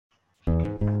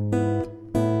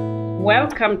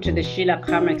Welcome to the Sheila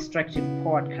Karma Extractive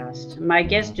Podcast. My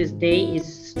guest today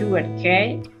is Stuart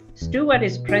Kerr. Stuart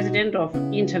is president of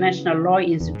International Law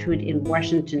Institute in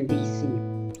Washington, D.C.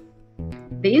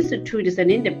 The Institute is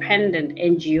an independent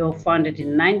NGO founded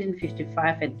in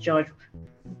 1955 at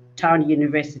Georgetown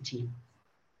University.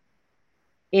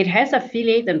 It has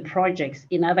affiliates and projects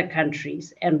in other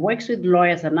countries and works with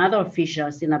lawyers and other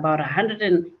officials in about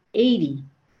 180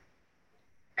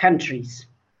 countries.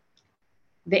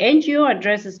 The NGO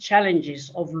addresses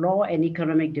challenges of law and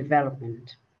economic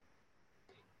development.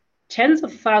 Tens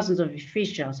of thousands of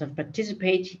officials have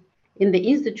participated in the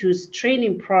Institute's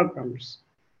training programs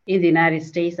in the United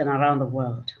States and around the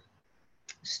world.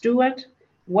 Stuart,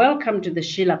 welcome to the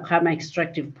Sheila Karma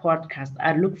Extractive Podcast.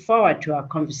 I look forward to our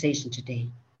conversation today.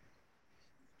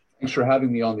 Thanks for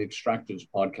having me on the Extractives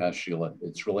podcast, Sheila.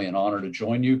 It's really an honor to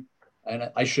join you.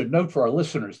 And I should note for our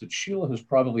listeners that Sheila has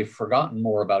probably forgotten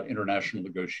more about international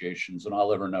negotiations than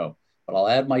I'll ever know. But I'll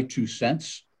add my 2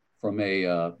 cents from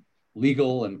a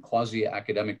legal and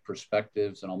quasi-academic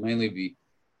perspectives, and I'll mainly be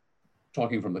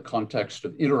talking from the context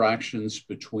of interactions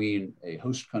between a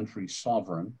host country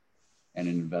sovereign and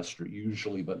an investor,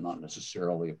 usually, but not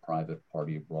necessarily a private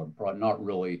party abroad, not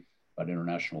really about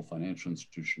international financial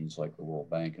institutions like the World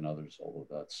Bank and others, although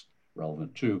that's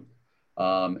relevant too.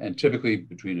 And typically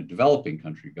between a developing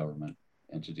country government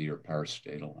entity or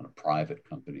parastatal and a private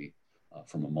company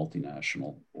from a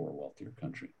multinational or a wealthier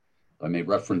country. I may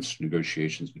reference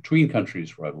negotiations between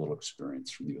countries where I have a little experience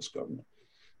from the US government.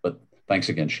 But thanks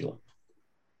again, Sheila.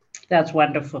 That's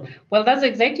wonderful. Well, that's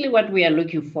exactly what we are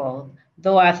looking for,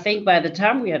 though I think by the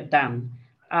time we are done,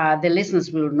 the listeners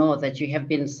will know that you have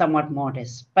been somewhat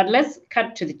modest. But let's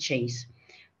cut to the chase.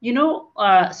 You know,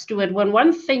 Stuart, when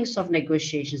one thinks of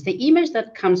negotiations, the image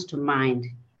that comes to mind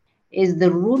is the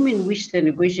room in which the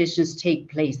negotiations take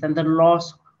place and the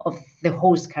laws of the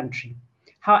host country.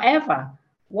 However,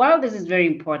 while this is very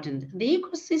important, the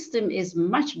ecosystem is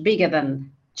much bigger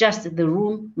than just the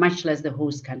room, much less the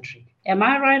host country. Am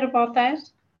I right about that?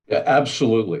 Yeah,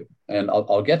 absolutely. And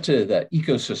I'll get to that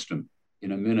ecosystem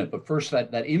in a minute. But first,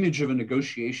 that image of a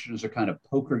negotiation is a kind of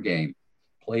poker game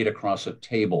played across a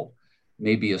table.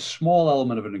 Maybe a small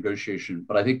element of a negotiation,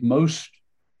 but I think most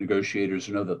negotiators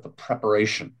know that the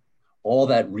preparation, all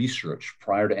that research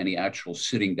prior to any actual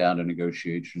sitting down to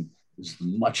negotiation is the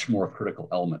much more critical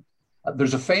element.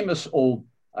 There's a famous old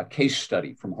case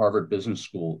study from Harvard Business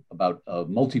School about a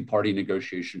multi-party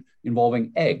negotiation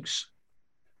involving eggs.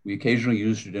 We occasionally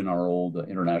used it in our old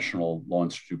International Law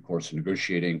Institute course,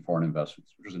 Negotiating Foreign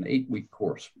Investments, which was an 8-week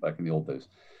course back in the old days.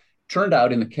 Turned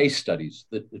out in the case studies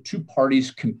that the 2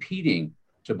 parties competing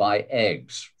to buy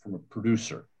eggs from a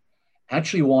producer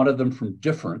actually wanted them from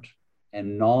different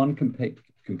and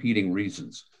non-competing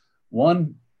reasons.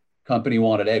 One company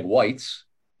wanted egg whites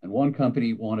and one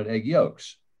company wanted egg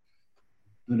yolks.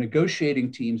 The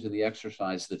negotiating teams in the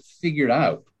exercise that figured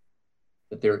out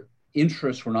that their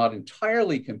interests were not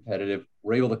entirely competitive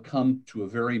were able to come to a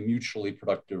very mutually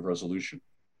productive resolution.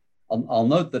 I'll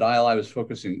note that ILI was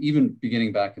focusing, even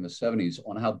beginning back in the 70s,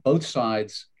 on how both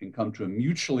sides can come to a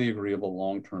mutually agreeable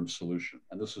long-term solution.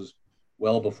 And this is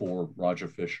well before Roger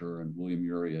Fisher and William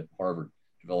Ury at Harvard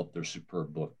developed their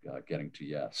superb book, Getting to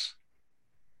Yes.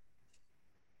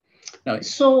 Now,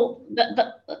 so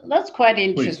that's quite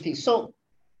interesting. Please. So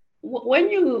when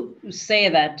you say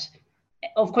that,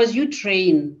 of course, you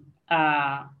train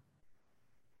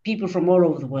people from all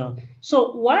over the world.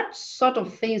 So what sort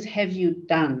of things have you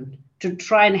done to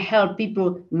try and help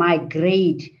people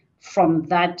migrate from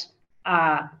that,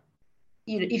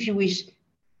 if you wish,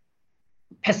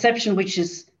 perception, which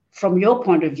is, from your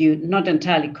point of view, not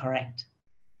entirely correct?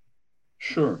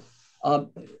 Sure.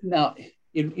 Now,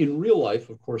 in real life,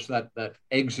 of course, that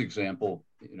eggs example,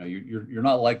 you're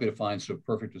not likely to find so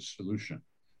perfect a solution.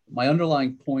 My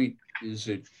underlying point is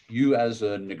that you, as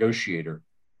a negotiator,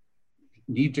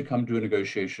 need to come to a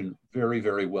negotiation very,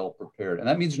 very well prepared. And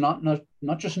that means not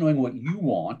just knowing what you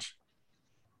want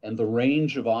and the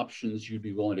range of options you'd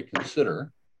be willing to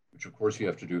consider, which of course you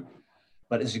have to do,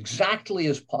 but as exactly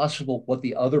as possible what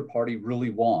the other party really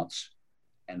wants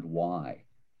and why.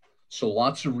 So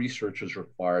lots of research is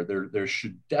required. There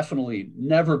should definitely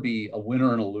never be a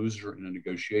winner and a loser in a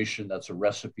negotiation. That's a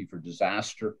recipe for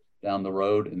disaster down the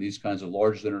road in these kinds of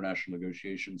large international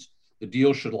negotiations. The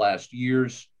deal should last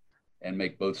years and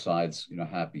make both sides,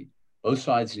 happy. Both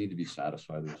sides need to be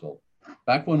satisfied with the result.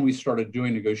 Back when we started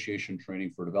doing negotiation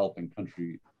training for developing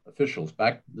country officials,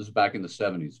 this is back in the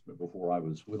 70s, but before I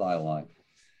was with ILI,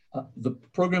 the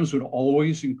programs would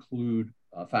always include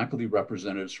faculty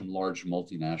representatives from large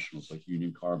multinationals like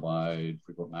Union Carbide,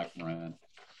 Freeport-McMoRan,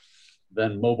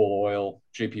 then Mobil Oil,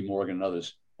 JP Morgan, and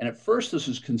others. And at first, this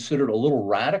was considered a little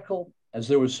radical, as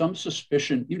there was some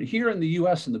suspicion, even here in the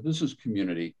US in the business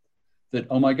community, that,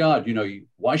 oh my God,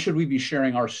 why should we be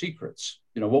sharing our secrets,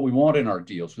 what we want in our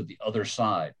deals with the other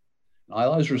side? And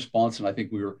ILI's response, and I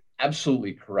think we were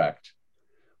absolutely correct,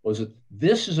 was that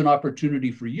this is an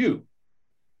opportunity for you,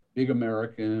 big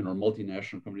American or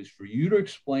multinational companies, for you to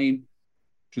explain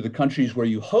to the countries where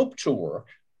you hope to work,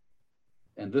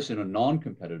 and this in a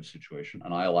non-competitive situation,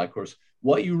 an ILI course,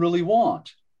 what you really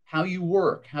want, how you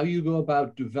work, how you go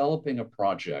about developing a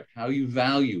project, how you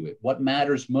value it, what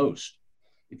matters most.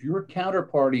 If your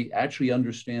counterparty actually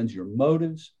understands your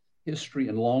motives, history,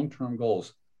 and long-term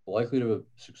goals, the likelihood of a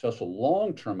successful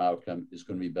long-term outcome is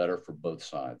going to be better for both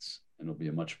sides, and it'll be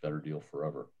a much better deal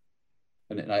forever.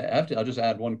 And I'll just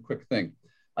add one quick thing.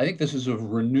 I think this is of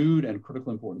renewed and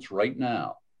critical importance right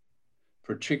now,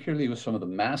 particularly with some of the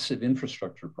massive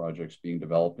infrastructure projects being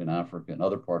developed in Africa and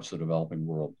other parts of the developing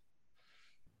world.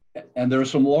 And there are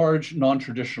some large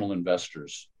non-traditional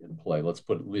investors in play. Let's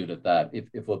leave it at that.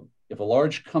 If a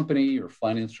large company or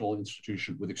financial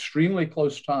institution with extremely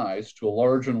close ties to a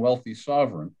large and wealthy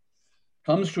sovereign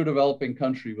comes to a developing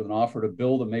country with an offer to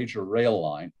build a major rail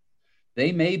line,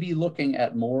 they may be looking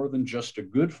at more than just a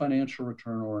good financial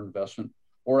return or investment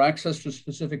or access to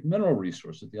specific mineral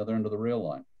resource at the other end of the rail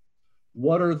line.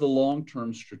 What are the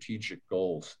long-term strategic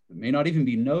goals that may not even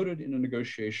be noted in a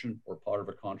negotiation or part of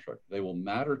a contract? They will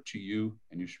matter to you,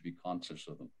 and you should be conscious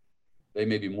of them. They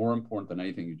may be more important than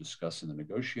anything you discuss in the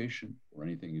negotiation or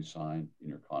anything you sign in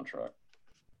your contract.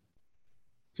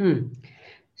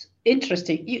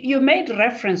 Interesting. You made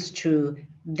reference to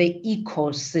the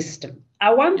ecosystem.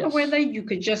 I wonder whether you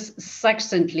could just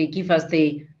succinctly give us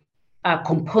the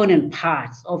component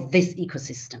parts of this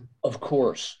ecosystem. Of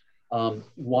course.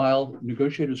 While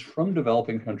negotiators from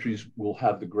developing countries will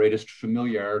have the greatest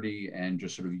familiarity and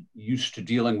just sort of used to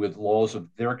dealing with laws of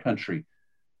their country,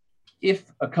 if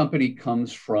a company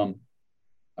comes from,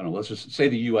 I don't know, let's just say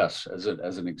the US as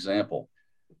an example,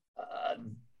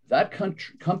 that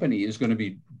company is going to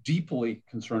be deeply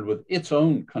concerned with its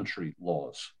own country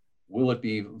laws. Will it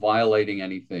be violating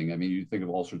anything? I mean, you think of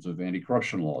all sorts of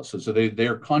anti-corruption laws. So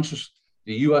they're conscious.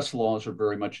 The US laws are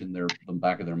very much in the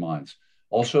back of their minds.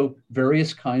 Also,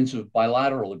 various kinds of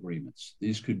bilateral agreements.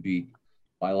 These could be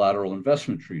bilateral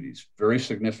investment treaties, very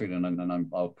significant, and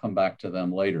I'll come back to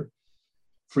them later.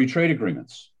 Free trade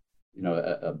agreements,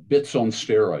 bits on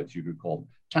steroids, you could call them.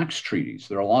 Tax treaties,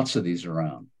 there are lots of these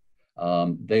around.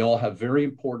 They all have very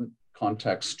important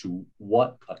context to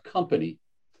what a company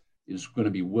is going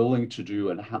to be willing to do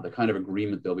and how the kind of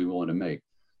agreement they'll be willing to make.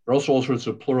 There are also all sorts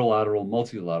of plurilateral,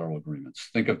 multilateral agreements.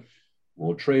 Think of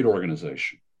World Trade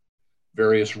Organization,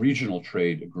 various regional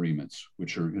trade agreements,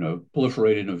 which are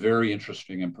proliferated in a very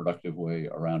interesting and productive way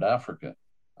around Africa,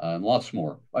 and lots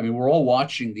more. I mean, we're all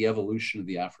watching the evolution of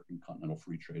the African continental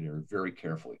free trade area very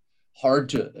carefully. Hard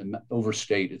to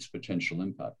overstate its potential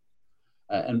impact.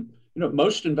 And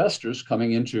most investors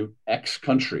coming into X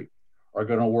country are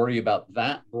going to worry about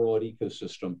that broad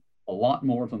ecosystem a lot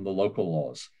more than the local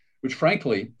laws, which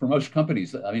frankly, for most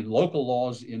companies, I mean, local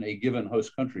laws in a given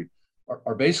host country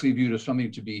are basically viewed as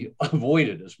something to be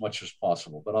avoided as much as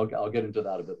possible. But I'll get into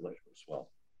that a bit later as well.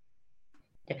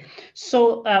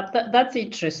 So that's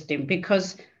interesting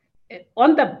because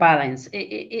on the balance,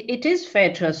 it is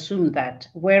fair to assume that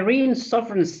wherein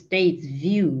sovereign states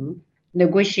view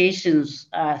negotiations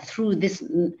through this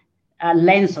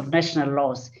lens of national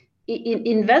laws,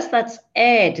 investors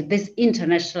add this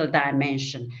international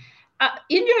dimension.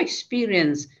 In your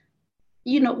experience,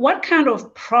 what kind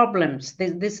of problems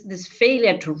this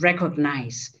failure to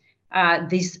recognize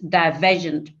this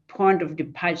divergent point of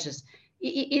departures,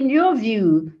 in your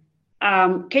view,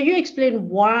 can you explain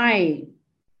why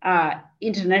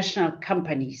international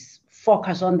companies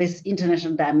focus on these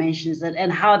international dimensions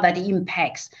and how that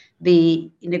impacts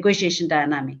the negotiation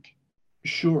dynamic?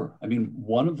 Sure. I mean,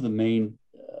 one of the main,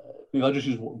 I'll just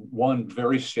use one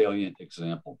very salient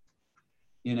example.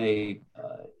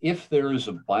 If there is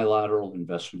a bilateral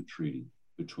investment treaty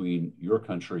between your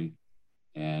country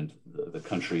and the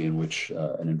country in which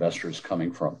an investor is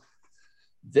coming from,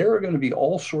 there are going to be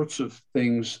all sorts of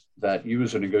things that you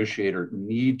as a negotiator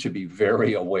need to be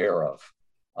very aware of.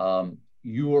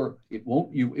 It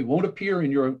won't appear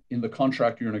in the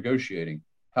contract you're negotiating.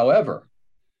 However,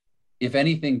 if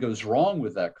anything goes wrong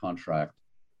with that contract,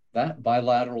 that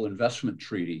bilateral investment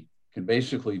treaty can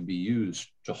basically be used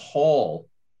to haul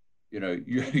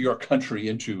your country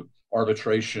into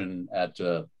arbitration at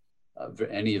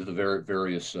any of the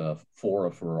various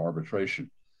fora for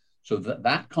arbitration. So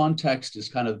that context is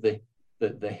kind of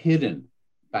the hidden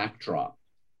backdrop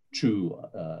to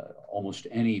almost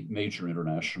any major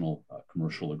international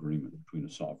commercial agreement between a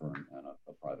sovereign and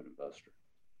a private investor.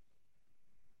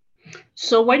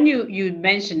 So when you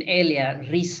mentioned earlier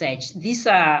research, these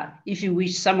are, if you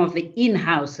wish, some of the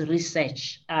in-house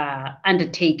research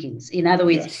undertakings. In other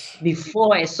words, yes,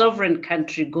 before a sovereign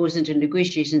country goes into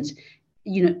negotiations,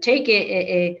 take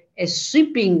a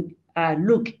sweeping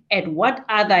look at what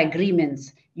other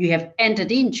agreements you have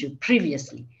entered into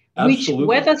previously, absolutely, which,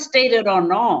 whether stated or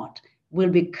not, will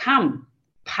become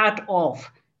part of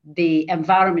the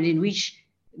environment in which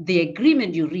the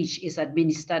agreement you reach is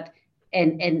administered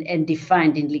and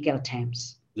defined in legal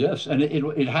terms. Yes, and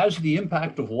it has the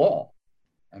impact of law.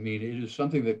 I mean, it is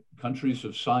something that countries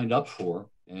have signed up for,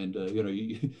 and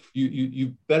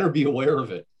you better be aware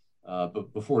of it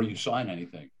but before you sign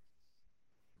anything,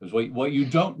 because what you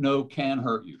don't know can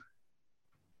hurt you.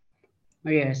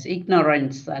 Yes,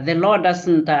 ignorance. The law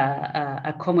doesn't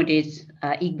accommodate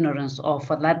ignorance, or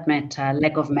for that matter,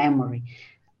 lack of memory.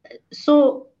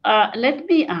 So let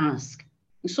me ask.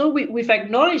 So we've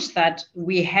acknowledged that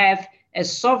we have a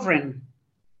sovereign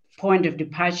point of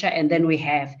departure, and then we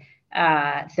have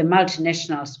the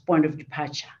multinationals' point of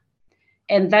departure,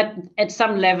 and that at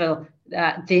some level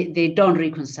they don't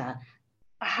reconcile.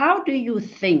 How do you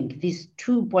think these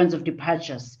 2 points of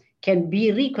departures can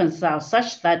be reconciled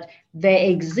such that there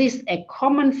exists a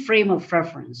common frame of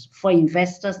reference for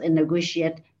investors and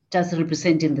negotiators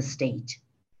representing the state?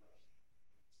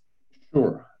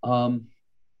 Sure.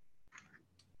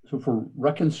 So for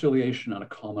reconciliation on a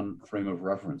common frame of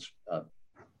reference,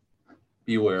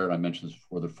 be aware, and I mentioned this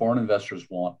before, that foreign investors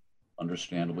want,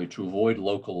 understandably, to avoid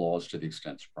local laws to the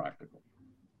extent it's practical.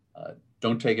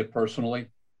 Don't take it personally.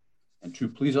 And 2,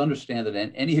 please understand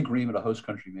that any agreement a host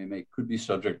country may make could be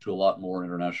subject to a lot more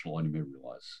international law than you may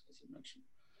realize, as I mentioned.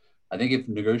 I think if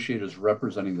negotiators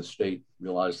representing the state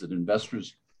realize that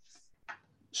investors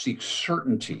seek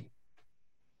certainty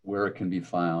where it can be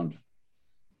found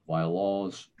via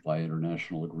laws, via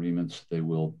international agreements,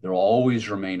 there'll always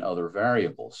remain other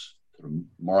variables, sort of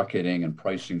marketing and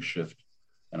pricing shift,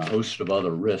 and a host of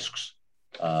other risks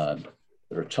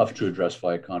that are tough to address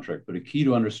via contract. But a key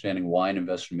to understanding why an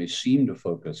investor may seem to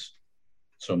focus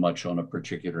so much on a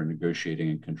particular negotiating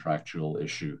and contractual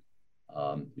issue,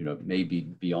 may be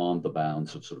beyond the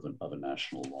bounds of sort of a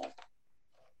national law.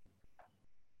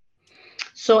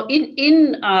 So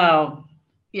in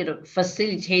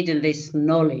facilitating this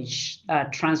knowledge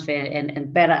transfer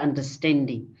and better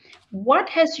understanding, what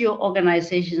has your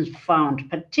organization found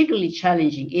particularly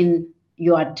challenging in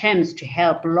your attempts to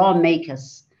help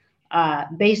lawmakers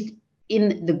based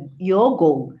in your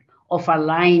goal of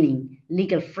aligning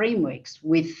legal frameworks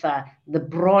with the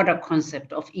broader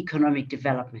concept of economic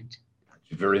development?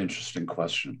 It's a very interesting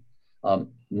question.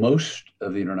 Most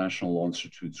of the International Law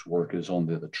Institute's work is on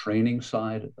the training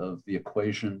side of the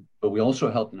equation, but we also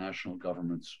help national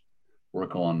governments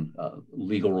work on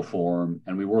legal reform,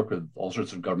 and we work with all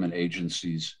sorts of government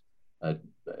agencies,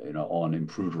 on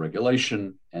improved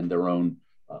regulation and their own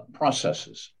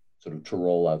processes, sort of to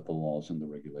roll out the laws and the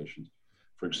regulations.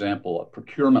 For example,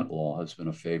 procurement law has been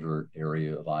a favorite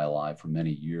area of ILI for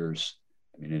many years.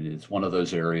 I mean, it's one of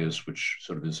those areas which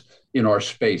sort of is in our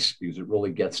space because it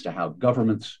really gets to how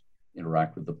governments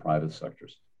interact with the private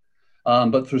sectors.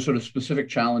 But through sort of specific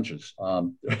challenges,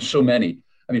 there are so many.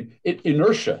 I mean,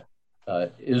 inertia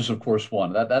is, of course,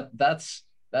 one. That's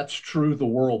true the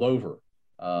world over.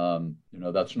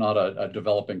 That's not a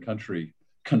developing country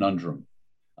conundrum.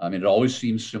 I mean, it always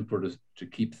seems simpler to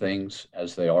keep things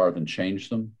as they are than change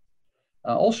them.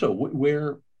 Also,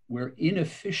 where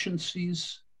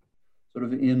inefficiencies sort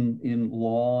of in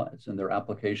law and their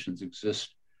applications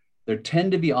exist, there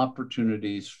tend to be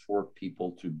opportunities for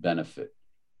people to benefit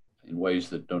in ways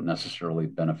that don't necessarily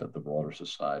benefit the broader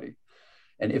society.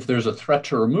 And if there's a threat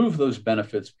to remove those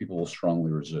benefits, people will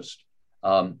strongly resist.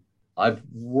 I've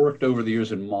worked over the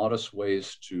years in modest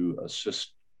ways to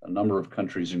assist a number of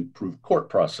countries improve court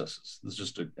processes. This is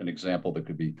just an example that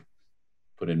could be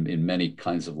put in many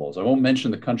kinds of laws. I won't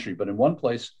mention the country, but in one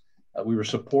place, we were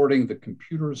supporting the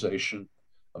computerization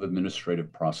of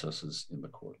administrative processes in the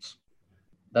courts.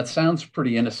 That sounds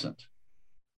pretty innocent,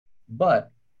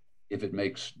 but if it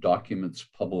makes documents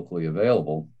publicly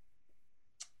available,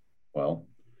 well,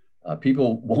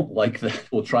 people won't like that.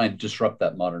 Will try and disrupt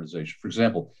that modernization. For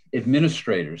example,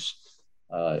 administrators,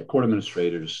 court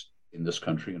administrators in this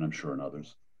country, and I'm sure in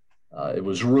others, it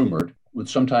was rumored, would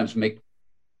sometimes make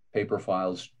paper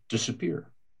files disappear,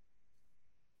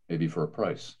 maybe for a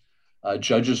price.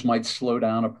 Judges might slow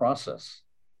down a process,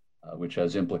 which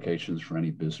has implications for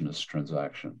any business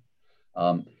transaction.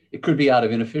 It could be out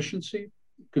of inefficiency,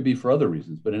 it could be for other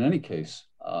reasons, but in any case,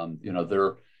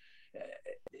 There,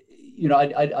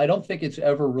 I don't think it's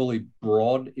ever really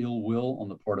broad ill will on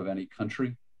the part of any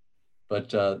country, but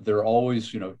there are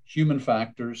always, human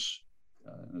factors,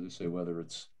 as I say, whether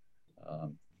it's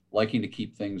liking to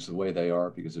keep things the way they are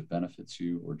because it benefits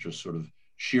you, or just sort of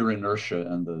sheer inertia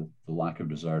and the lack of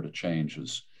desire to change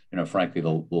is, frankly,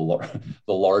 the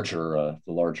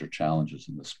larger challenges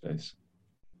in this space.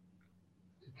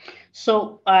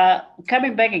 So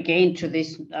coming back again to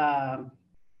this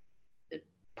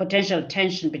potential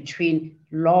tension between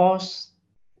laws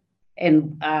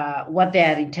and what they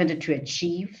are intended to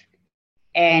achieve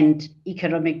and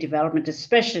economic development,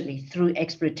 especially through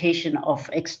exploitation of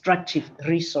extractive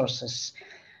resources.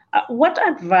 What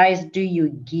advice do you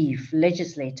give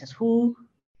legislators who,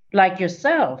 like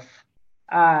yourself,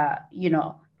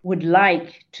 would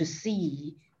like to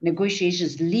see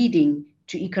negotiations leading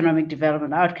to economic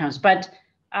development outcomes, but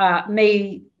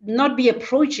may not be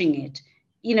approaching it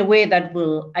in a way that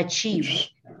will achieve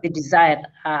the desired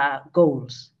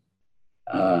goals?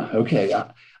 Okay.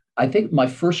 I think my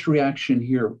first reaction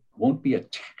here won't be a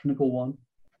technical one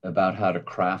about how to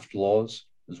craft laws.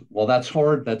 Well, that's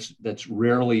hard. That's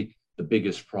rarely the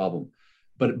biggest problem,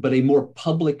 but a more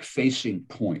public-facing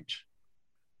point.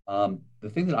 The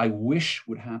thing that I wish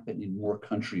would happen in more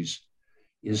countries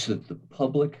is that the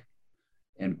public,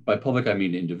 and by public I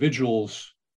mean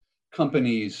individuals,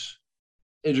 companies,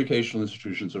 educational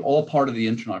institutions, are all part of the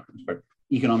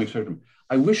economic spectrum.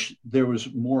 I wish there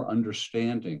was more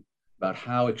understanding about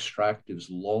how extractives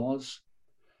laws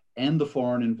and the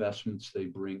foreign investments they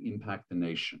bring impact the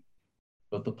nation,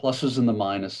 both the pluses and the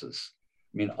minuses.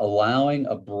 I mean, allowing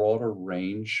a broader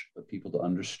range of people to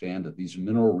understand that these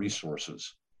mineral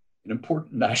resources, an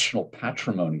important national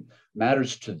patrimony,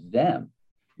 matters to them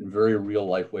in very real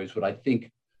life ways, would, I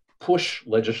think, push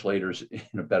legislators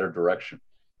in a better direction.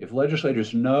 If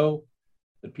legislators know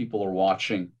that people are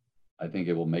watching, I think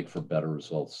it will make for better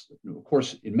results. Of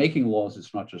course, in making laws,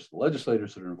 it's not just the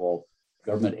legislators that are involved.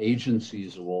 Government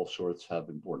agencies of all sorts have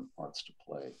important parts to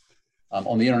play.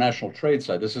 On the international trade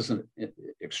side, this isn't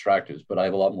extractives, but I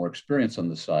have a lot more experience on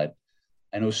this side.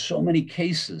 I know so many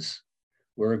cases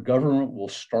where a government will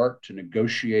start to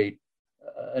negotiate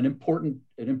an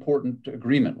important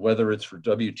agreement, whether it's for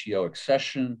WTO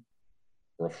accession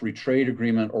or a free trade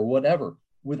agreement or whatever,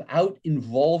 without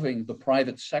involving the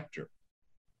private sector.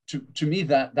 To me,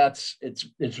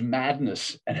 it's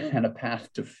madness and a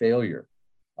path to failure.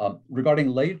 Regarding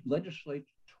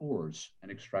legislators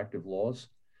and extractive laws,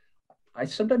 I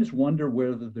sometimes wonder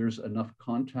whether there's enough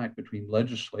contact between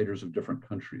legislators of different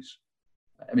countries.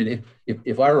 I mean,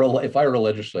 if I were a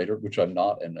legislator, which I'm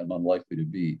not and I'm unlikely to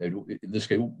be, in this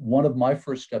case, one of my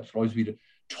first steps would always be to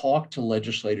talk to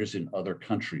legislators in other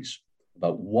countries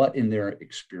about what, in their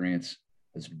experience,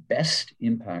 has best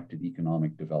impacted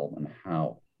economic development and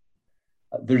how.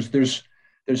 There's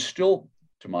still,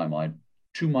 to my mind,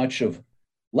 too much of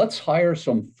let's hire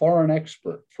some foreign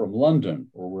expert from London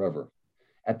or wherever.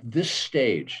 At this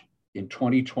stage in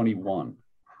 2021,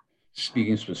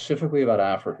 speaking specifically about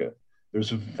Africa,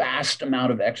 there's a vast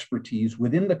amount of expertise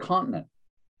within the continent.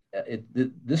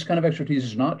 This kind of expertise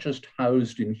is not just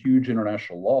housed in huge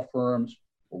international law firms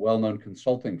or well-known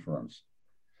consulting firms.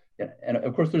 And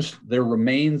of course, there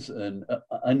remains an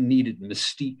unneeded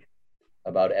mystique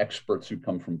about experts who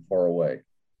come from far away.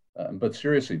 But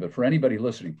seriously, but for anybody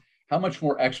listening, how much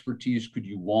more expertise could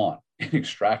you want in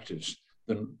extractives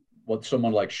than what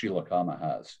someone like Sheila Kama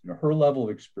has? Her level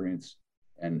of experience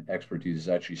and expertise is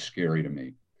actually scary to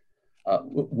me.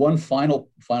 One final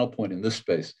point in this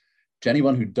space, to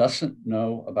anyone who doesn't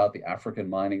know about the African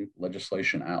Mining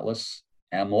Legislation Atlas,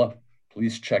 AMLA,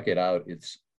 please check it out.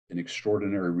 It's an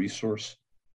extraordinary resource.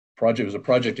 It was a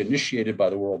project initiated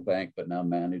by the World Bank, but now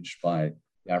managed by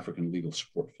the African Legal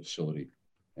Support Facility.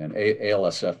 And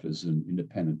ALSF is an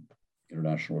independent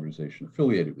international organization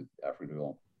affiliated with the African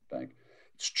Development Bank.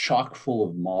 It's chock full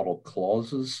of model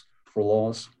clauses for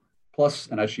laws. Plus,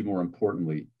 and actually more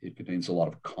importantly, it contains a lot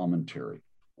of commentary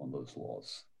on those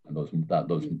laws and those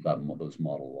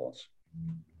model laws.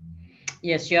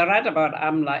 Yes, you're right about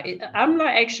AMLA.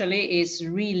 AMLA actually is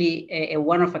really a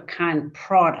one-of-a-kind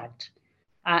product,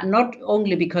 not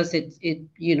only because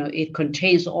it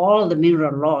contains all the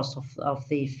mineral laws of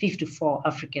the 54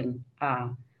 African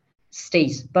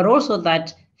states, but also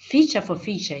that feature for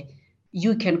feature,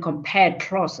 you can compare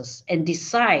clauses and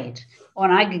decide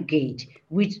on aggregate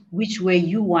which way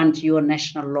you want your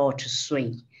national law to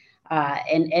sway.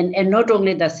 And not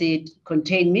only does it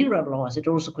contain mineral laws, it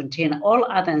also contains all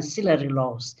other ancillary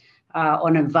laws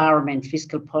on environment,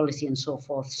 fiscal policy, and so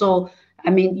forth. So, I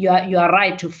mean, you are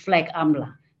right to flag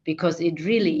AMLA because it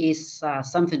really is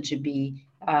something to be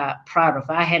proud of.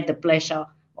 I had the pleasure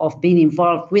of being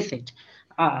involved with it,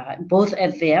 both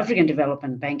at the African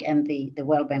Development Bank and the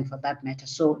World Bank for that matter.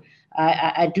 So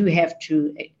I do have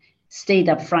to state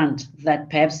up front that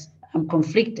perhaps I'm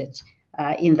conflicted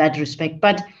in that respect.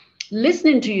 But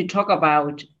listening to you talk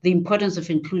about the importance of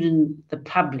including the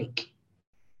public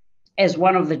as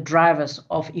one of the drivers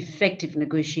of effective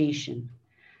negotiation,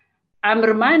 I'm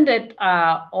reminded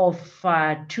of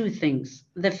two things.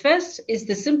 The first is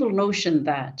the simple notion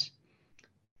that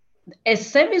a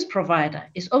service provider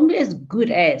is only as good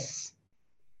as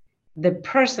the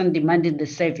person demanding the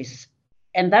service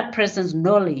and that person's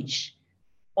knowledge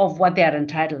of what they are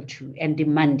entitled to and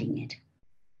demanding it.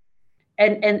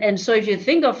 And so if you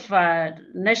think of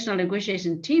national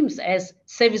negotiation teams as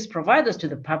service providers to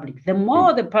the public, the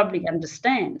more the public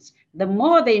understands, the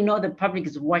more they know the public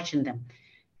is watching them.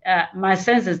 My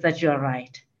sense is that you're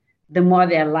right. The more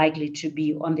they are likely to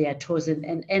be on their toes.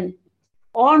 And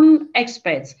on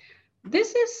experts,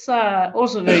 this is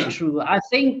also very true. I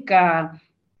think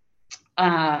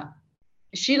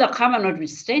Sheila Khama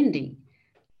notwithstanding,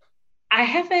 I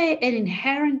have an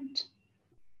inherent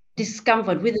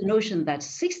discomfort with the notion that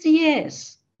 60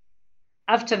 years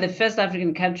after the first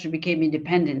African country became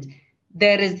independent,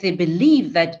 there is the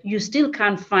belief that you still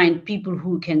can't find people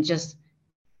who can just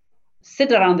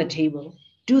sit around the table,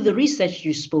 do the research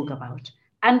you spoke about,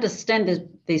 understand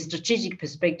the strategic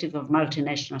perspective of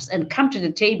multinationals, and come to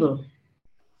the table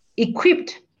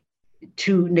equipped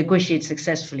to negotiate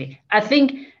successfully. I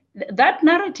think that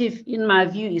narrative, in my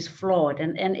view, is flawed,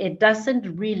 and it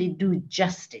doesn't really do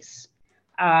justice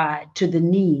to the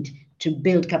need to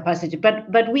build capacity.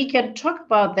 But we can talk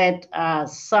about that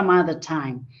some other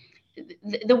time.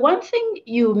 The one thing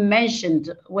you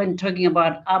mentioned when talking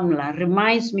about AMLA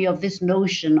reminds me of this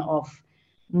notion of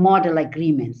model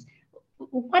agreements.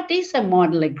 What is a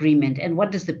model agreement, and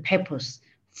what is the purpose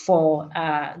for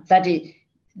a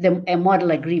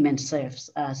model agreement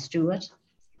serves, Stuart?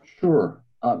 Sure.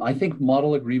 I think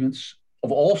model agreements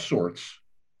of all sorts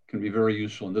can be very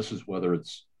useful, and this is whether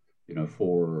it's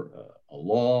for a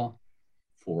law,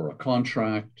 for a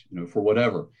contract, for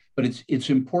whatever. But it's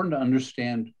important to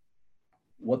understand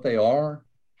what they are,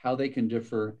 how they can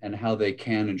differ, and how they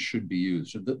can and should be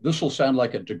used. This will sound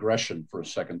like a digression for a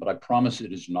second, but I promise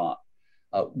it is not.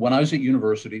 When I was at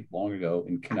university long ago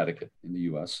in Connecticut in the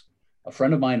US, a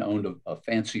friend of mine owned a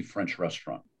fancy French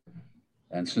restaurant.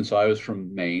 And since I was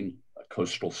from Maine, a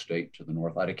coastal state to the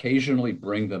north, I'd occasionally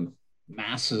bring them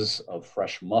masses of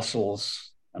fresh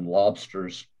mussels and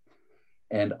lobsters.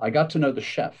 And I got to know the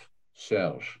chef,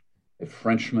 Serge, a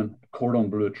Frenchman, cordon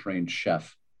bleu trained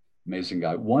chef, amazing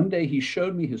guy. One day he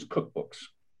showed me his cookbooks.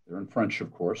 They're in French,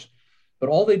 of course, but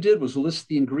all they did was list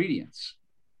the ingredients.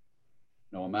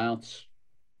 No amounts,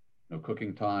 no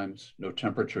cooking times, no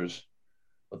temperatures.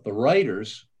 But the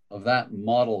writers of that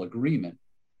model agreement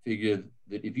figured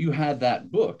that if you had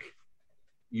that book,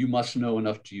 you must know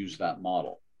enough to use that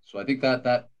model. So I think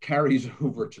that carries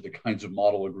over to the kinds of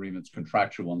model agreements,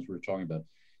 contractual ones we were talking about.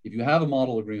 If you have a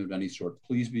model agreement of any sort,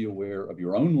 please be aware of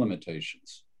your own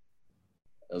limitations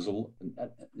as a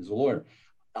lawyer.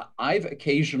 I've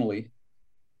occasionally,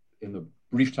 in the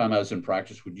brief time I was in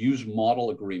practice, would use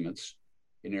model agreements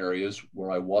in areas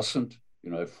where I wasn't,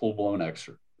 a full-blown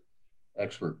expert.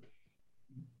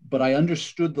 But I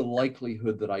understood the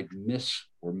likelihood that I'd miss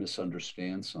or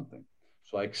misunderstand something.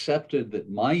 So I accepted that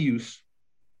my use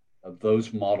of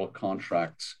those model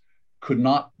contracts could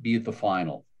not be the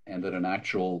final, and that an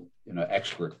actual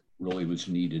expert really was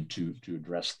needed to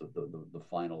address the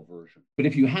final version. But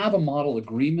if you have a model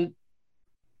agreement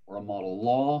or a model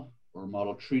law or a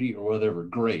model treaty or whatever,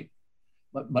 great.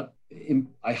 But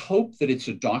I hope that it's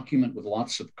a document with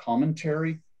lots of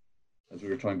commentary, as we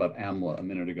were talking about AMLA a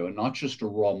minute ago, and not just a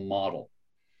raw model.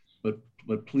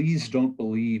 But please don't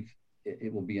believe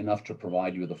it will be enough to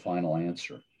provide you with a final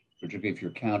answer, particularly if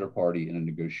your counterparty in a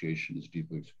negotiation is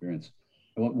deeply experienced.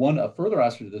 And a further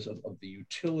aspect of this, of the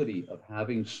utility of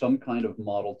having some kind of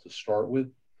model to start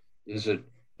with, is that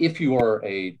if you are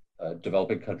a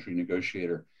developing country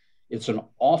negotiator, it's an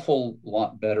awful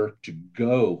lot better to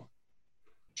go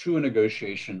to a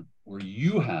negotiation where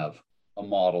you have a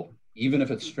model, even if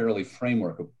it's fairly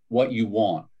framework of what you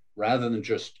want, rather than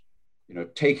just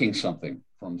taking something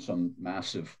from some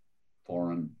massive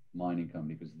foreign mining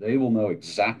company, because they will know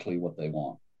exactly what they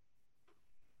want.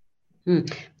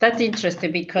 That's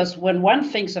interesting, because when one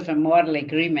thinks of a model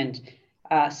agreement,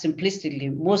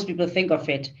 simplistically, most people think of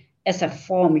it as a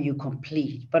form you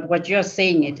complete. But what you're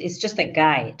saying, it's just a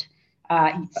guide.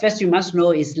 First, you must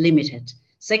know it's limited.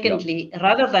 Secondly,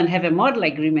 rather than have a model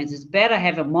agreement, it's better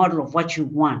have a model of what you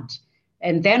want.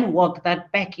 and then walk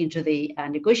that back into the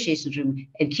negotiation room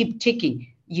and keep ticking,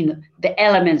 the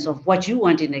elements of what you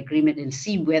want in agreement, and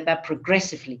see whether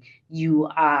progressively you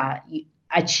are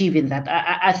achieving that.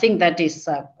 I think that is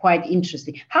quite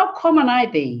interesting. How common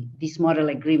are these model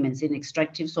agreements in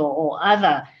extractives or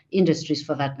other industries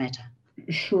for that matter?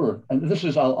 Sure. And this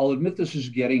is, I'll admit, this is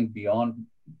getting beyond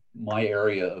my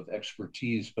area of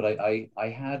expertise, but I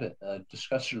had a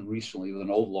discussion recently with an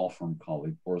old law firm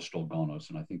colleague, Boris Dolganos,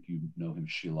 and I think you know him,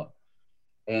 Sheila.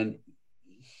 And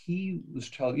he was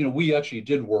telling, we actually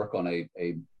did work on a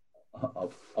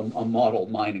model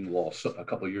mining law a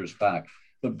couple of years back,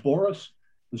 but Boris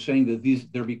was saying that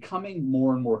they're becoming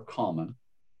more and more common,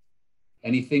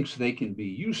 and he thinks they can be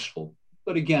useful,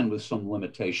 but again, with some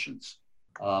limitations.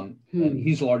 And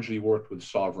he's largely worked with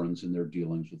sovereigns in their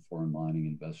dealings with foreign mining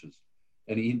investors.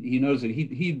 And he knows that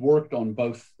he'd worked on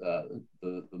both the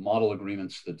model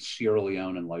agreements that Sierra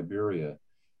Leone and Liberia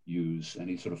use, and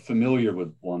he's sort of familiar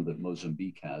with one that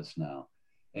Mozambique has now.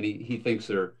 And he thinks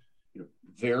they're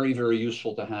very, very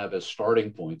useful to have as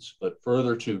starting points. But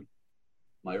further to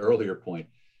my earlier point,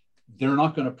 they're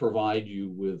not going to provide you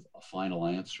with a final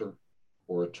answer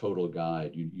or a total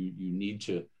guide. You need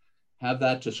to have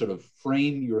that to sort of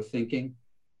frame your thinking,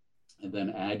 and then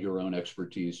add your own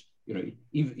expertise,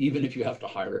 even if you have to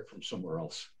hire it from somewhere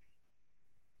else.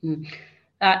 I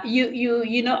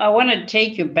want to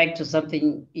take you back to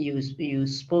something you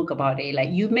spoke about, Ayla.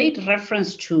 You made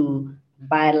reference to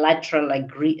bilateral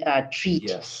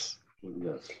treaties. Yes.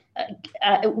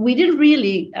 We didn't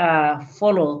really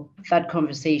follow that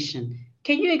conversation.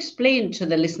 Can you explain to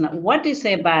the listener what is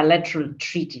a bilateral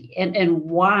treaty and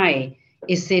why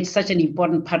is it such an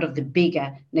important part of the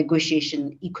bigger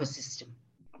negotiation ecosystem?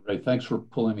 Great, thanks for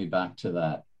pulling me back to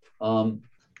that. A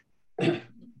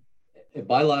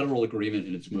bilateral agreement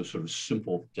in its most sort of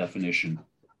simple definition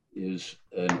is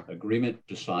an agreement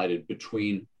decided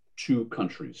between two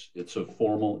countries. It's a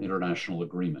formal international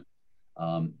agreement.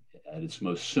 At its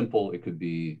most simple, it could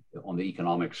be on the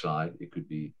economic side, it could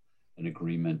be an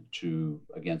agreement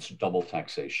against double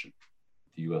taxation.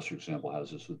 The US, for example, has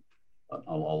this with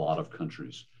a lot of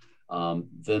countries.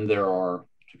 Then there are,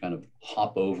 to kind of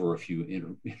hop over a few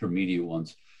intermediate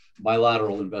ones,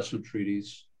 bilateral investment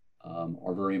treaties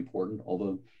are very important,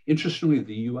 although interestingly,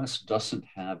 the US doesn't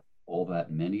have all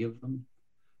that many of them,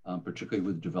 particularly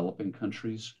with developing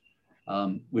countries,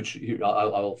 which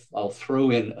I'll throw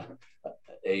in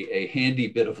a handy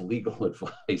bit of legal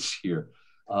advice here.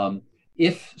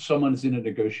 If someone's in a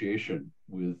negotiation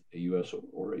with a US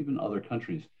or even other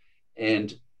countries,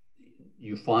 and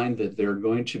you find that they're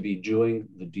going to be doing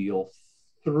the deal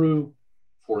through,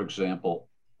 for example,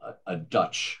 a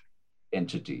Dutch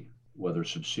entity, whether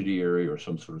subsidiary or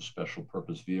some sort of special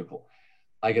purpose vehicle,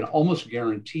 I can almost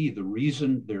guarantee the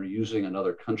reason they're using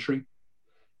another country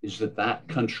is that that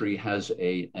country has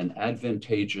an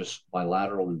advantageous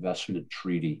bilateral investment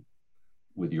treaty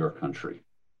with your country.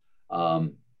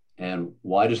 And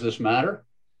why does this matter?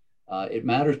 It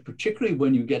matters particularly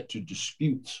when you get to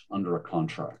disputes under a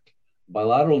contract.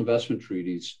 Bilateral investment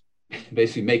treaties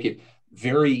basically make it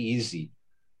very easy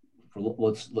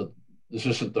for, this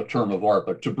isn't the term of art,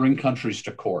 but to bring countries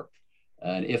to court.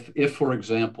 And if for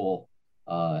example,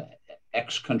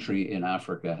 X country in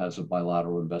Africa has a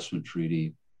bilateral investment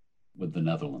treaty with the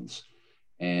Netherlands,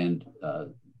 and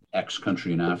X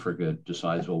country in Africa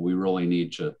decides, well, we really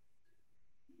need to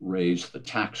raise the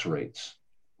tax rates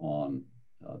on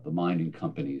the mining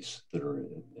companies that are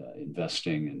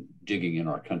investing and digging in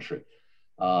our country.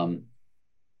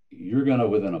 You're going to,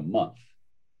 within a month,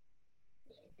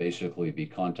 basically be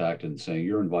contacted and saying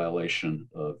you're in violation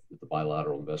of the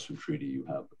bilateral investment treaty you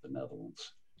have with the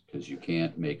Netherlands, because you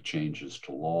can't make changes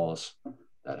to laws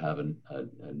that have a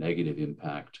negative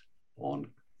impact on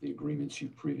the agreements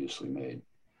you've previously made.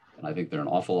 And I think there are an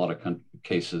awful lot of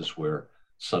cases where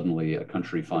suddenly a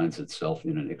country finds itself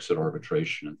in an ICSID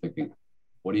arbitration and thinking,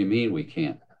 what do you mean we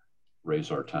can't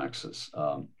raise our taxes?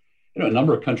 A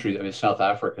number of countries, I mean, South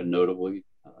Africa notably,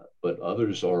 but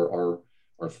others are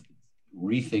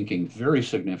rethinking very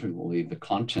significantly the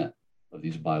content of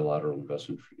these bilateral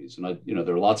investment treaties. And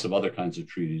there are lots of other kinds of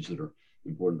treaties that are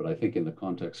important, but I think in the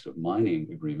context of mining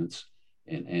agreements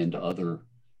and other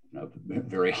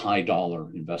very high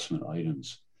dollar investment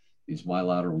items, these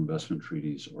bilateral investment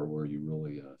treaties are where you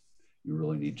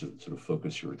really need to sort of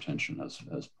focus your attention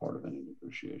as part of any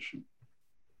negotiation.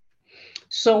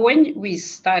 So when we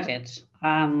started,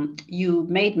 you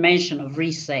made mention of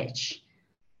research.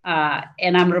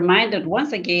 And I'm reminded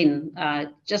once again,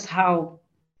 just how,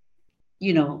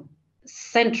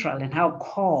 central and how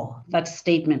core that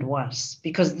statement was,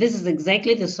 because this is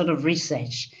exactly the sort of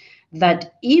research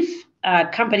that if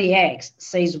company X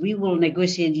says we will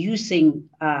negotiate using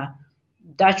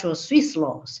Dutch or Swiss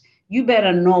laws, you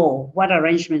better know what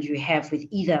arrangement you have with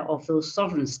either of those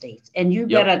sovereign states. And you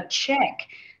better check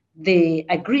the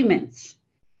agreements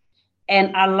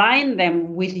and align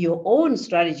them with your own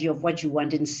strategy of what you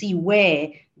want and see where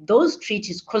those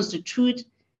treaties constitute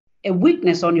a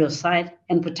weakness on your side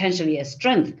and potentially a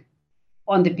strength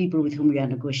on the people with whom you are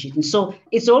negotiating. So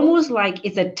it's almost like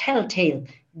it's a telltale.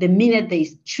 The minute they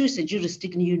choose a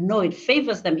jurisdiction, you know it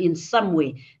favors them in some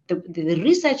way. The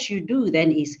research you do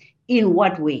then is in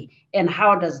what way and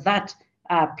how does that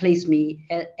place me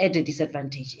at a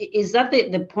disadvantage? Is that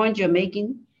the point you're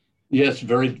making? Yes,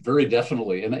 very, very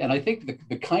definitely. And I think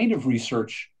the kind of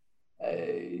research,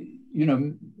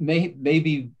 may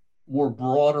be more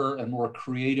broader and more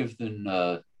creative than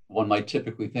one might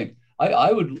typically think.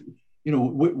 I would,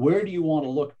 where do you want to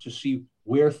look to see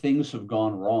where things have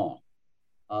gone wrong?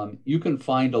 You can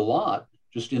find a lot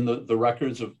just in the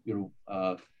records of, the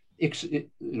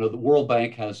World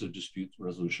Bank has a dispute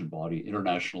resolution body,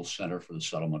 International Center for the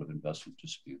Settlement of Investment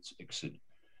Disputes, ICSID.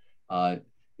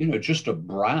 Just to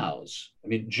browse. I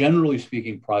mean, generally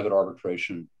speaking, private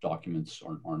arbitration documents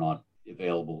are not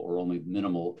available, or only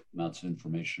minimal amounts of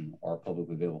information are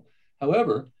publicly available.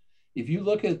 However, if you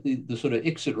look at the sort of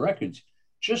ICSID records,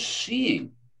 just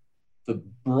seeing the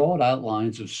broad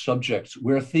outlines of subjects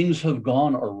where things have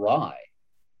gone awry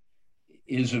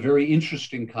is a very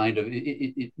interesting kind of,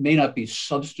 it may not be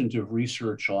substantive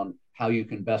research on how you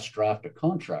can best draft a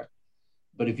contract,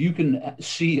 but if you can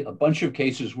see a bunch of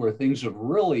cases where things have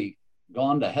really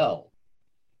gone to hell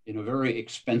in a very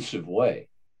expensive way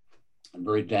and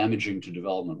very damaging to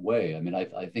development way, I mean,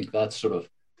 I think that's sort of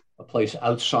a place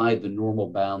outside the normal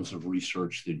bounds of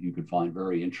research that you could find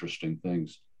very interesting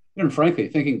things. And frankly,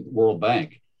 thinking World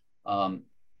Bank,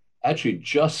 actually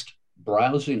just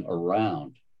browsing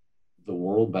around the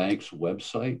World Bank's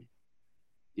website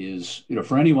is,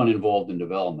 for anyone involved in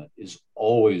development, is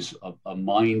always a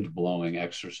mind-blowing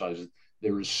exercise.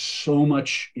 There is so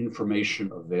much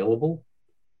information available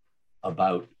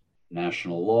about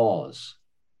national laws,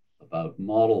 about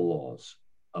model laws,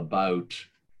 about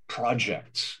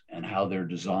projects and how they're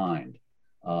designed.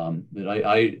 That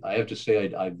I have to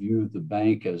say, I view the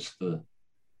bank as the,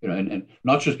 and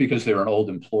not just because they're an old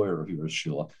employer of yours,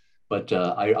 Sheila, but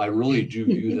I really do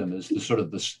view them as the sort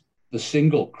of the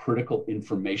single critical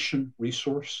information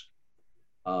resource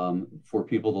for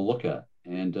people to look at.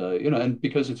 And, and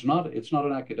because it's not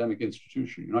an academic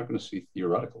institution, you're not going to see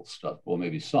theoretical stuff. Well,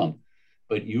 maybe some,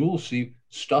 but you will see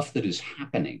stuff that is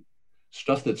happening,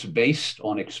 stuff that's based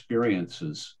on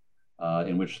experiences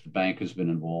in which the bank has been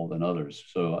involved and others.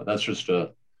 So that's just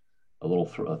a little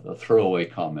throwaway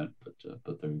comment,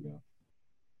 but there you go.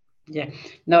 Yeah,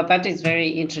 no, that is very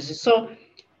interesting. So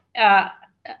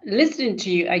listening to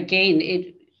you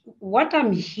again, what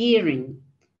I'm hearing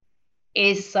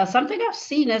is something I've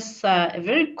seen as a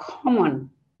very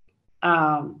common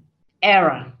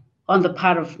error on the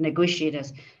part of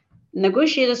negotiators.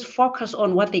 Negotiators focus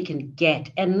on what they can get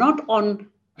and not on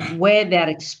where they're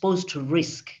exposed to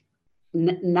risk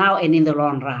now and in the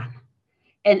long run.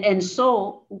 And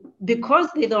so because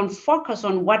they don't focus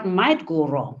on what might go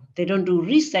wrong, they don't do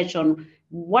research on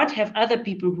what have other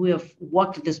people who have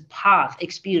walked this path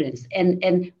experienced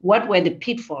and what were the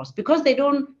pitfalls, because they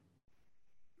don't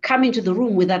come into the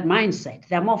room with that mindset.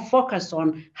 They're more focused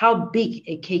on how big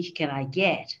a cake can I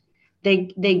get. They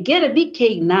get a big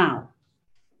cake now,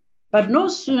 but no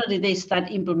sooner do they start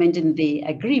implementing the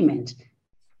agreement,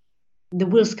 the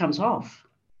wheels comes off.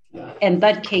 And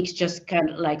that cake's just kind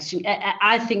of like,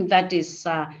 I think that is,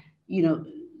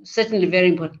 certainly very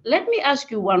important. Let me ask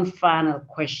you one final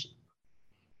question,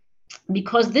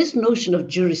 because this notion of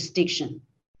jurisdiction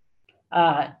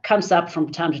comes up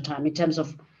from time to time in terms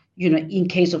of, in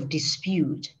case of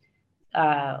dispute,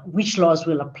 which laws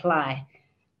will apply.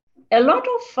 A lot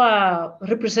of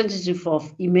representatives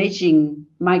of emerging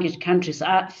market countries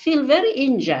feel very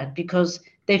injured because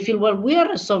they feel, well, we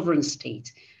are a sovereign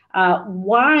state.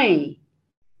 Why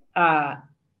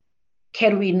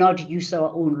can we not use our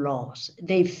own laws?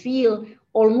 They feel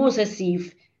almost as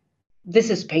if this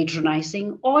is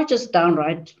patronizing or just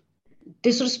downright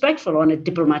disrespectful on a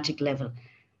diplomatic level.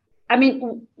 I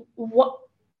mean,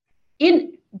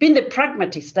 in being the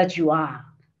pragmatist that you are,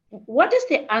 what is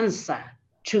the answer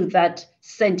to that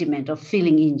sentiment of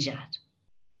feeling injured?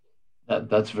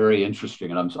 That's very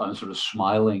interesting, and I'm sort of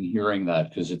smiling hearing that,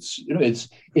 because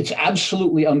it's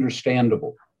absolutely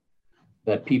understandable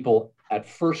that people at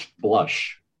first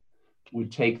blush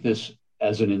would take this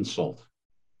as an insult,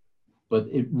 but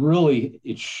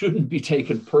it shouldn't be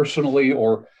taken personally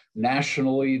or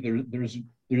nationally.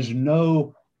 There's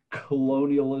no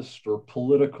colonialist or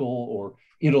political or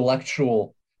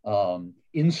intellectual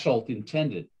insult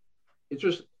intended. It's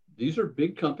just these are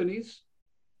big companies,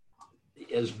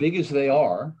 as big as they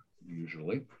are,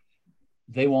 usually.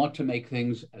 They want to make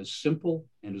things as simple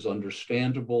and as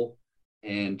understandable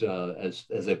and as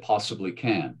they possibly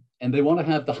can. And they want to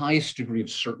have the highest degree of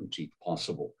certainty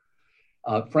possible.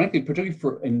 Frankly, particularly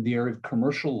for in the area of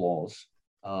commercial laws,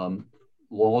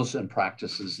 laws and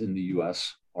practices in the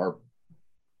US are,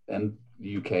 and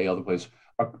the UK, other places,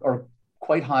 are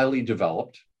quite highly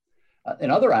developed.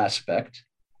 Another aspect,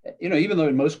 even though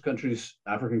in most countries,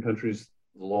 African countries,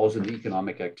 the laws and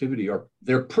economic activity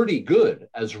they're pretty good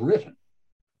as written.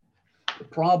 The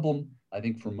problem, I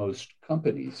think, for most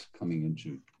companies coming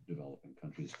into developing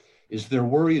countries is their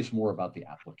worry is more about the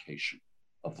application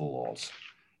of the laws.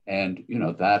 And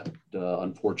that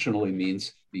unfortunately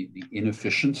means the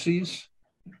inefficiencies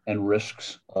and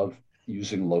risks of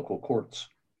using local courts.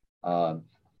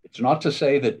 It's not to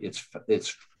say that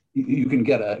it's you can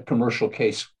get a commercial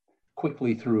case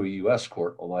quickly through a U.S.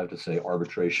 court, although I have to say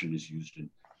arbitration is used in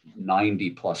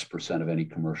 90+% of any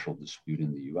commercial dispute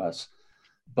in the U.S.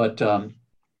 But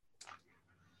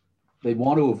they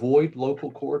want to avoid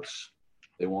local courts.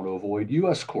 They want to avoid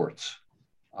U.S. courts.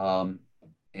 And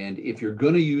if you're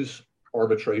going to use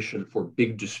arbitration for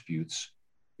big disputes,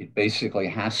 it basically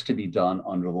has to be done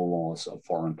under the laws of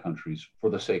foreign countries for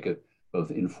the sake of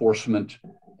both enforcement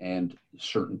and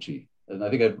certainty. And I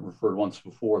think I've referred once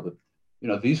before that,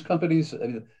 these companies,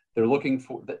 they're looking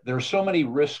for, there are so many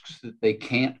risks that they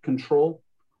can't control.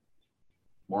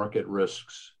 Market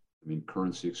risks,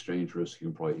 currency exchange risk, you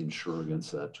can probably insure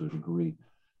against that to a degree.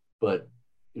 But,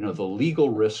 the legal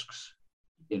risks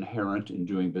inherent in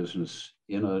doing business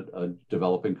in a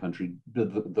developing country,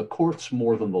 the courts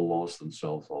more than the laws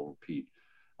themselves, I'll repeat.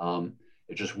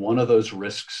 It's just one of those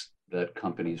risks that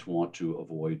companies want to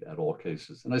avoid at all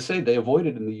cases. And I say they avoid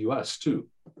it in the US too,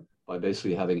 by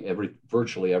basically having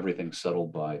virtually everything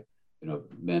settled by,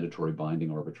 mandatory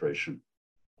binding arbitration.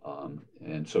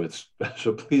 And so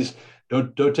so please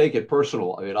don't take it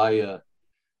personal.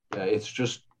 It's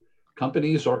just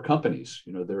companies are companies.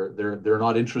 They're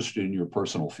not interested in your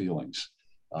personal feelings.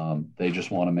 They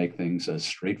just want to make things as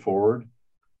straightforward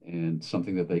and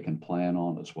something that they can plan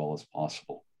on as well as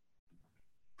possible.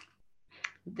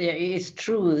 It's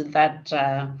true that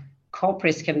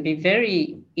corporates can be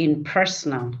very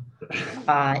impersonal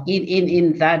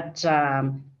in that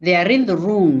they are in the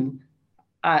room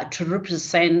to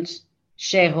represent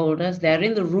shareholders. They are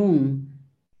in the room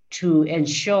to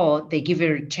ensure they give a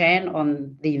return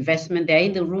on the investment. They're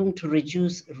in the room to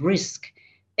reduce risk.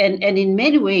 And in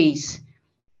many ways,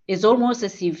 it's almost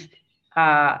as if,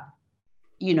 that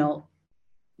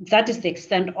is the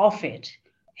extent of it.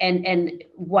 And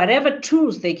whatever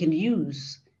tools they can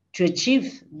use to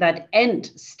achieve that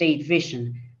end state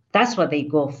vision, that's what they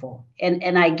go for.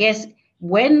 And I guess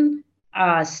when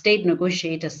state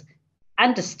negotiators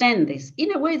understand this,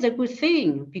 in a way, it's a good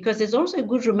thing, because it's also a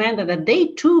good reminder that they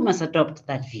too must adopt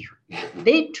that view.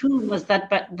 They too must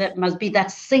be that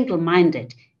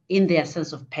single-minded in their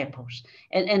sense of purpose.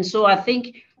 And so I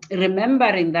think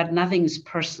remembering that nothing is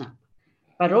personal,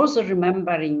 but also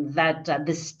remembering that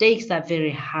the stakes are very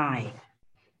high,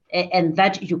 and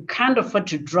that you can't afford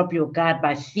to drop your guard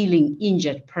by feeling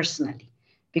injured personally,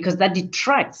 because that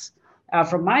detracts.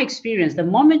 From my experience, the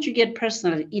moment you get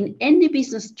personal in any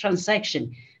business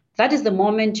transaction, that is the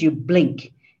moment you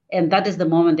blink, and that is the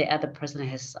moment the other person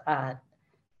has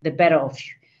the better of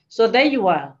you. So there you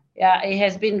are. It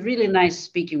has been really nice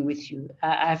speaking with you.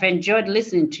 I've enjoyed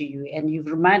listening to you, and you've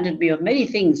reminded me of many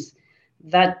things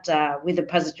that with the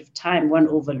passage of time one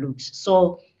overlooks.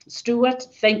 So Stuart,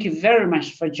 thank you very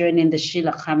much for joining the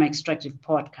Sheila Khama Extractive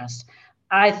Podcast.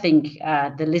 I think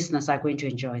the listeners are going to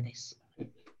enjoy this.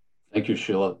 Thank you,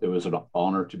 Sheila. It was an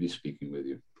honor to be speaking with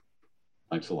you.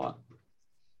 Thanks a lot.